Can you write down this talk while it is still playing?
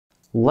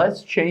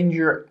Let's change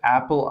your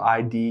Apple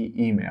ID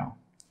email.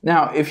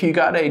 Now, if you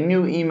got a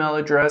new email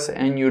address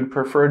and you'd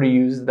prefer to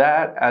use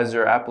that as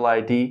your Apple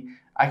ID,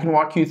 I can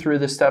walk you through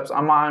the steps.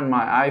 I'm on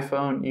my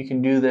iPhone. You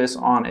can do this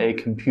on a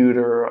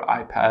computer, or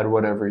iPad,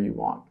 whatever you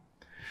want.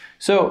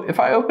 So if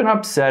I open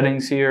up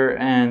settings here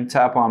and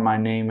tap on my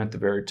name at the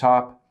very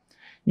top,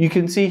 you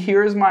can see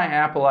here's my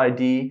Apple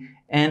ID,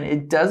 and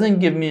it doesn't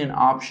give me an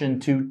option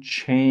to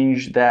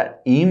change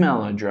that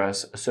email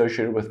address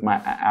associated with my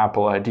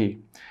Apple ID.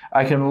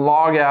 I can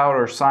log out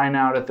or sign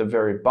out at the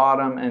very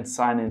bottom and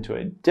sign into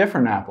a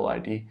different Apple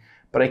ID,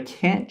 but I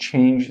can't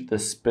change the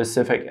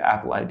specific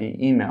Apple ID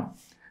email.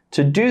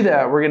 To do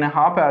that, we're going to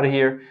hop out of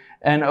here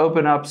and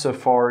open up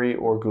Safari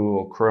or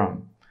Google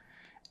Chrome.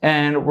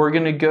 And we're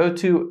going to go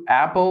to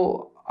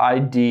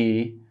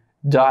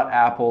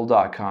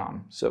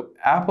appleid.apple.com. So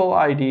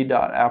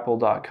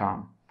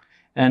appleid.apple.com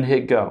and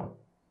hit go.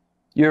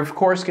 You're of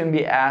course going to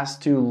be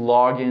asked to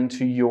log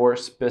into your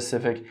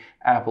specific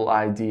Apple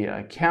ID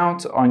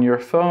account on your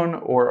phone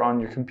or on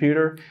your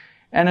computer.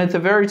 And at the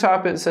very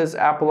top it says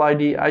Apple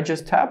ID. I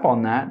just tap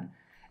on that.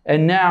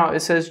 And now it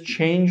says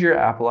change your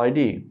Apple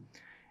ID.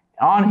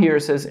 On here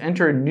it says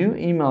enter a new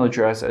email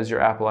address as your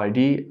Apple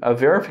ID. A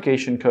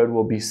verification code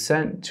will be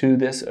sent to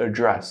this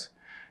address.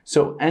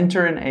 So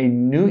enter in a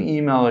new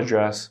email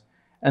address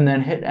and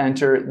then hit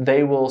enter.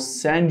 They will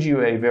send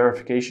you a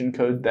verification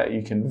code that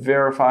you can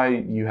verify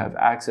you have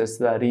access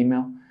to that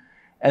email.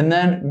 And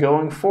then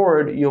going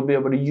forward, you'll be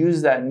able to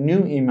use that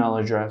new email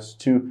address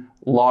to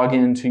log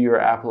into your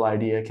Apple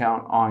ID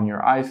account on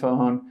your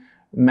iPhone,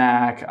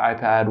 Mac,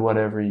 iPad,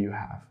 whatever you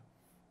have.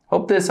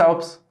 Hope this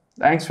helps.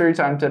 Thanks for your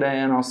time today,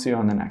 and I'll see you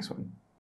on the next one.